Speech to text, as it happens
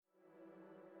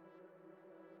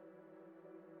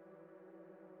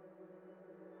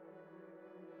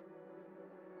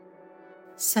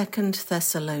2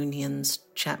 Thessalonians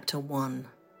chapter 1.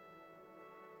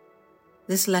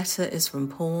 This letter is from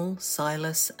Paul,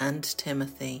 Silas, and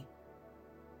Timothy.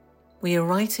 We are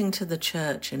writing to the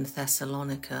church in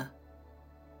Thessalonica,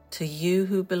 to you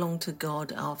who belong to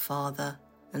God our Father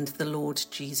and the Lord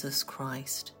Jesus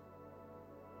Christ.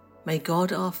 May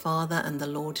God our Father and the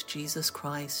Lord Jesus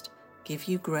Christ give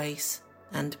you grace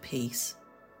and peace.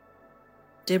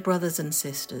 Dear brothers and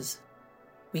sisters,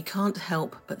 we can't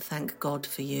help but thank God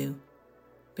for you,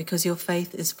 because your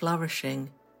faith is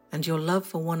flourishing and your love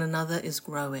for one another is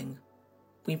growing.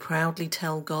 We proudly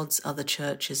tell God's other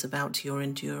churches about your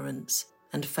endurance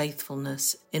and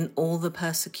faithfulness in all the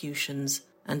persecutions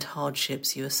and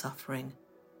hardships you are suffering.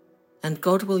 And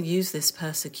God will use this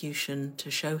persecution to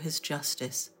show his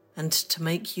justice and to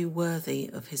make you worthy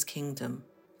of his kingdom,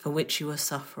 for which you are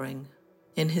suffering.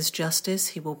 In his justice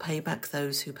he will pay back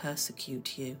those who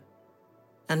persecute you.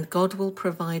 And God will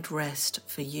provide rest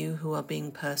for you who are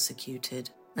being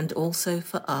persecuted, and also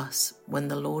for us when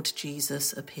the Lord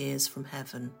Jesus appears from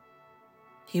heaven.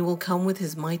 He will come with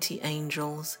his mighty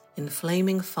angels in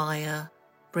flaming fire,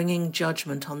 bringing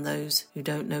judgment on those who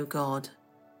don't know God,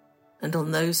 and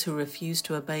on those who refuse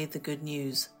to obey the good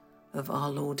news of our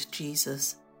Lord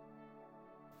Jesus.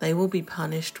 They will be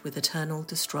punished with eternal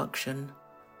destruction,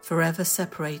 forever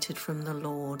separated from the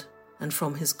Lord and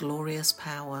from his glorious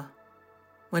power.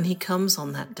 When he comes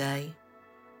on that day,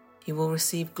 he will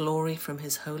receive glory from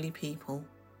his holy people,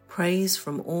 praise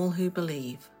from all who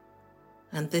believe,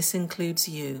 and this includes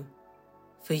you,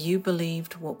 for you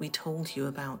believed what we told you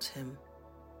about him.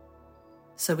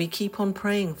 So we keep on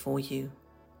praying for you,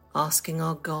 asking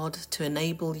our God to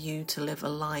enable you to live a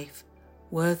life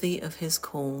worthy of his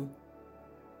call.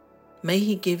 May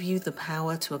he give you the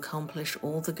power to accomplish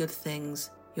all the good things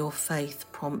your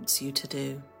faith prompts you to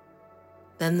do.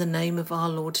 Then the name of our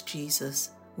Lord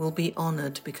Jesus will be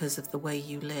honored because of the way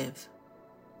you live,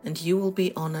 and you will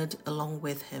be honored along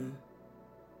with him.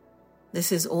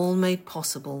 This is all made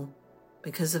possible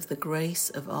because of the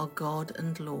grace of our God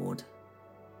and Lord,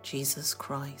 Jesus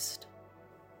Christ.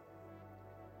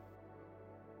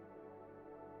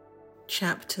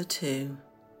 Chapter 2.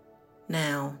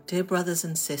 Now, dear brothers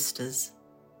and sisters,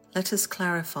 let us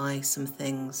clarify some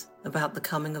things about the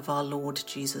coming of our Lord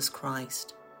Jesus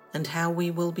Christ, and how we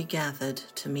will be gathered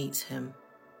to meet him.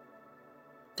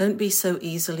 Don't be so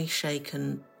easily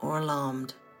shaken or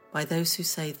alarmed by those who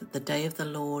say that the day of the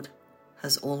Lord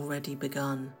has already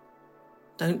begun.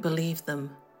 Don't believe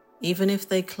them, even if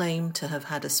they claim to have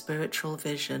had a spiritual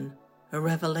vision, a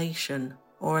revelation,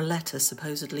 or a letter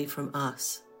supposedly from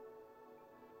us.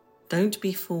 Don't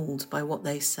be fooled by what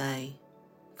they say,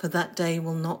 for that day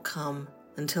will not come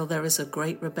until there is a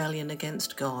great rebellion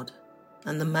against God,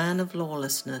 and the man of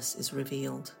lawlessness is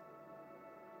revealed,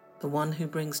 the one who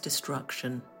brings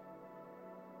destruction.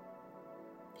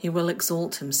 He will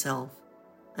exalt himself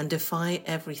and defy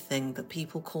everything that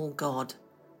people call God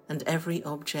and every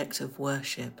object of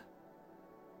worship.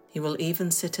 He will even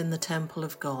sit in the temple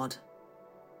of God,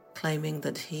 claiming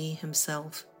that he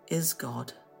himself is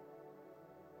God.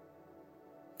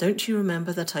 Don't you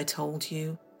remember that I told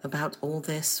you about all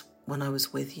this when I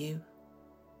was with you?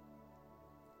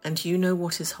 And you know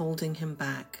what is holding him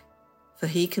back, for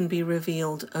he can be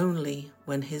revealed only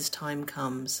when his time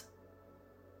comes.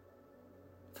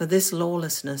 For this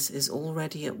lawlessness is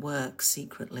already at work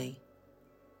secretly,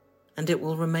 and it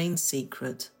will remain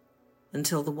secret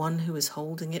until the one who is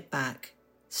holding it back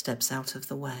steps out of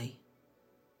the way.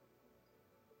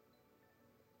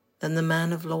 Then the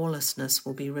man of lawlessness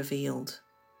will be revealed,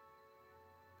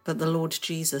 but the Lord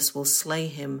Jesus will slay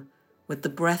him with the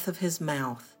breath of his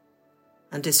mouth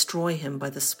and destroy him by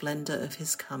the splendor of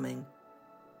his coming.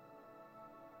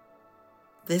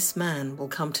 This man will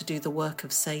come to do the work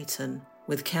of Satan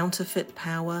with counterfeit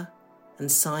power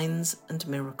and signs and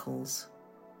miracles.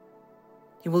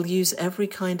 He will use every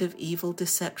kind of evil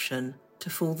deception to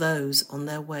fool those on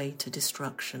their way to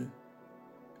destruction,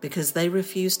 because they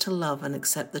refuse to love and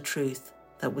accept the truth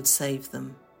that would save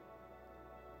them.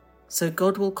 So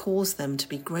God will cause them to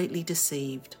be greatly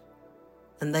deceived,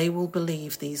 and they will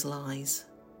believe these lies.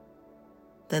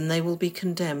 Then they will be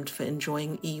condemned for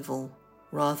enjoying evil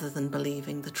rather than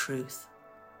believing the truth.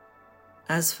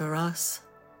 As for us,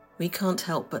 we can't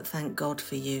help but thank God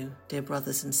for you, dear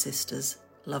brothers and sisters,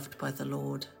 loved by the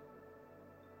Lord.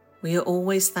 We are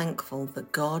always thankful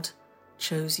that God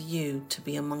chose you to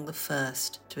be among the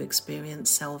first to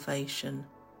experience salvation,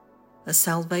 a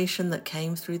salvation that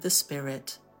came through the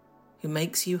Spirit, who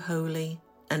makes you holy,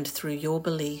 and through your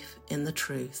belief in the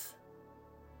truth.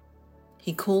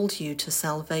 He called you to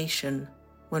salvation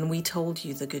when we told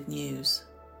you the good news.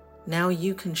 Now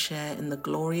you can share in the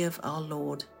glory of our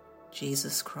Lord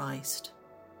Jesus Christ.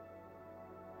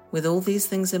 With all these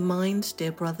things in mind,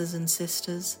 dear brothers and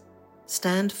sisters,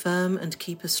 stand firm and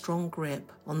keep a strong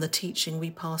grip on the teaching we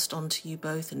passed on to you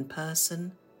both in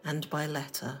person and by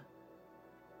letter.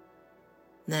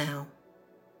 Now,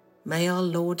 may our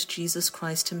Lord Jesus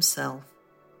Christ himself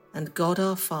and God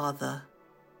our Father,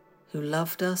 who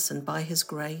loved us and by his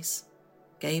grace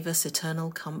gave us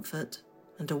eternal comfort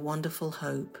and a wonderful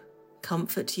hope,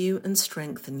 comfort you and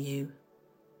strengthen you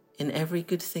in every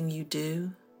good thing you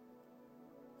do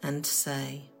and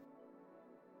say.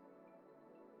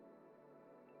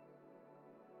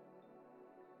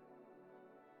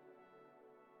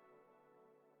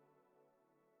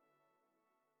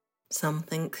 Some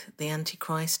think the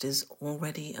Antichrist is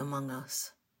already among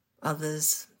us,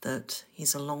 others that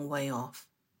he's a long way off.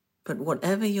 But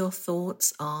whatever your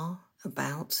thoughts are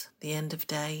about the end of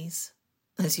days,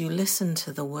 as you listen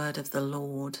to the word of the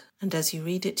Lord and as you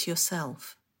read it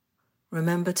yourself,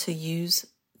 remember to use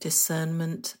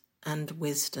discernment and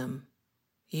wisdom.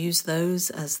 Use those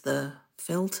as the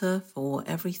filter for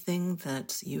everything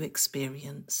that you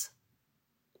experience.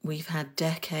 We've had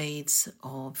decades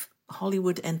of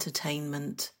Hollywood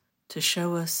entertainment to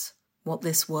show us what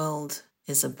this world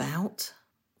is about,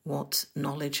 what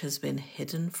knowledge has been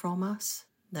hidden from us.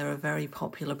 There are very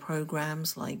popular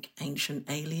programs like Ancient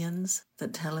Aliens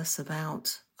that tell us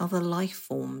about other life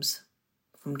forms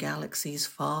from galaxies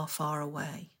far, far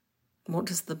away. What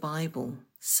does the Bible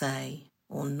say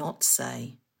or not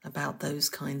say about those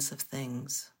kinds of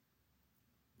things?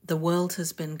 The world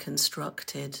has been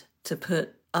constructed to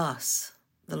put us,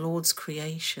 the Lord's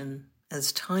creation,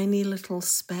 as tiny little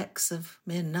specks of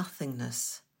mere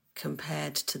nothingness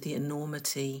compared to the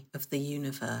enormity of the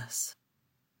universe,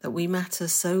 that we matter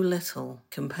so little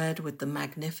compared with the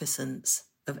magnificence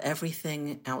of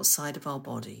everything outside of our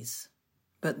bodies.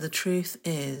 But the truth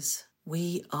is,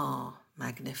 we are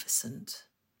magnificent.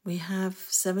 We have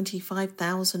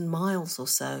 75,000 miles or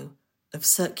so of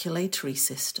circulatory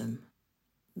system.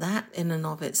 That in and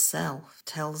of itself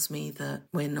tells me that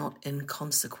we're not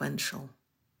inconsequential.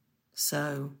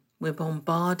 So we're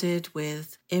bombarded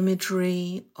with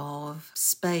imagery of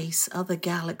space, other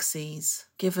galaxies,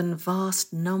 given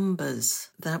vast numbers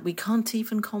that we can't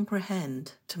even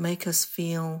comprehend to make us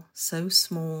feel so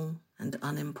small and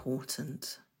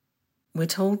unimportant. We're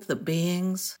told that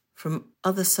beings from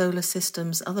other solar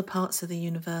systems, other parts of the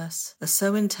universe, are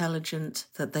so intelligent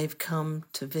that they've come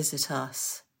to visit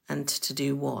us. And to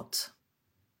do what?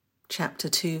 Chapter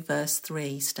 2, verse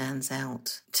 3 stands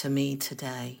out to me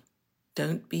today.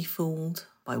 Don't be fooled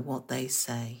by what they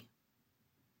say.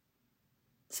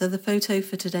 So the photo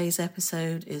for today's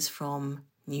episode is from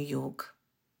New York.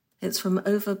 It's from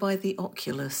over by the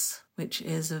Oculus, which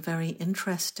is a very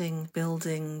interesting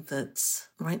building that's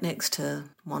right next to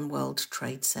One World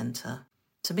Trade Center.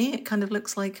 To me, it kind of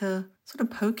looks like a sort of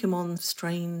Pokemon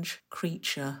strange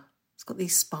creature. It's got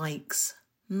these spikes.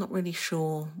 I'm not really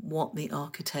sure what the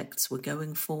architects were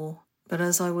going for, but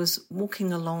as I was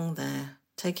walking along there,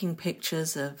 taking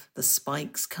pictures of the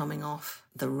spikes coming off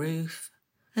the roof,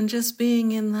 and just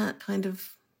being in that kind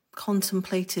of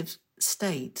contemplative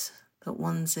state that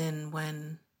one's in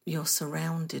when you're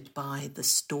surrounded by the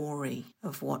story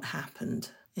of what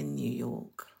happened in New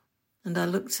York. And I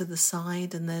looked to the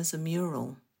side and there's a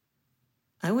mural.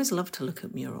 I always love to look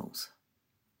at murals.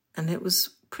 And it was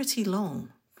pretty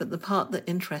long, but the part that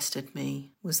interested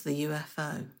me was the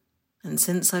UFO. And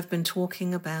since I've been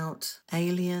talking about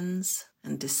aliens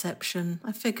and deception,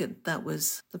 I figured that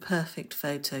was the perfect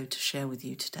photo to share with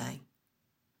you today.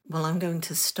 Well, I'm going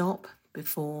to stop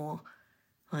before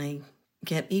I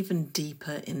get even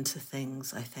deeper into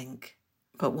things, I think.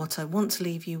 But what I want to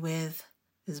leave you with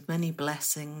is many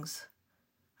blessings.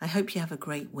 I hope you have a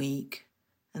great week.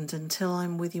 And until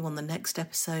I'm with you on the next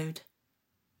episode,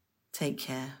 take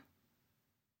care.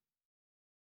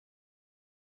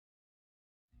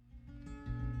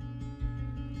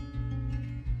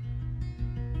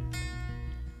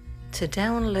 To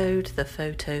download the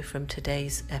photo from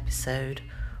today's episode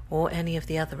or any of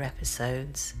the other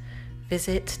episodes,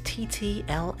 visit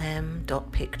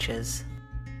ttlm.pictures.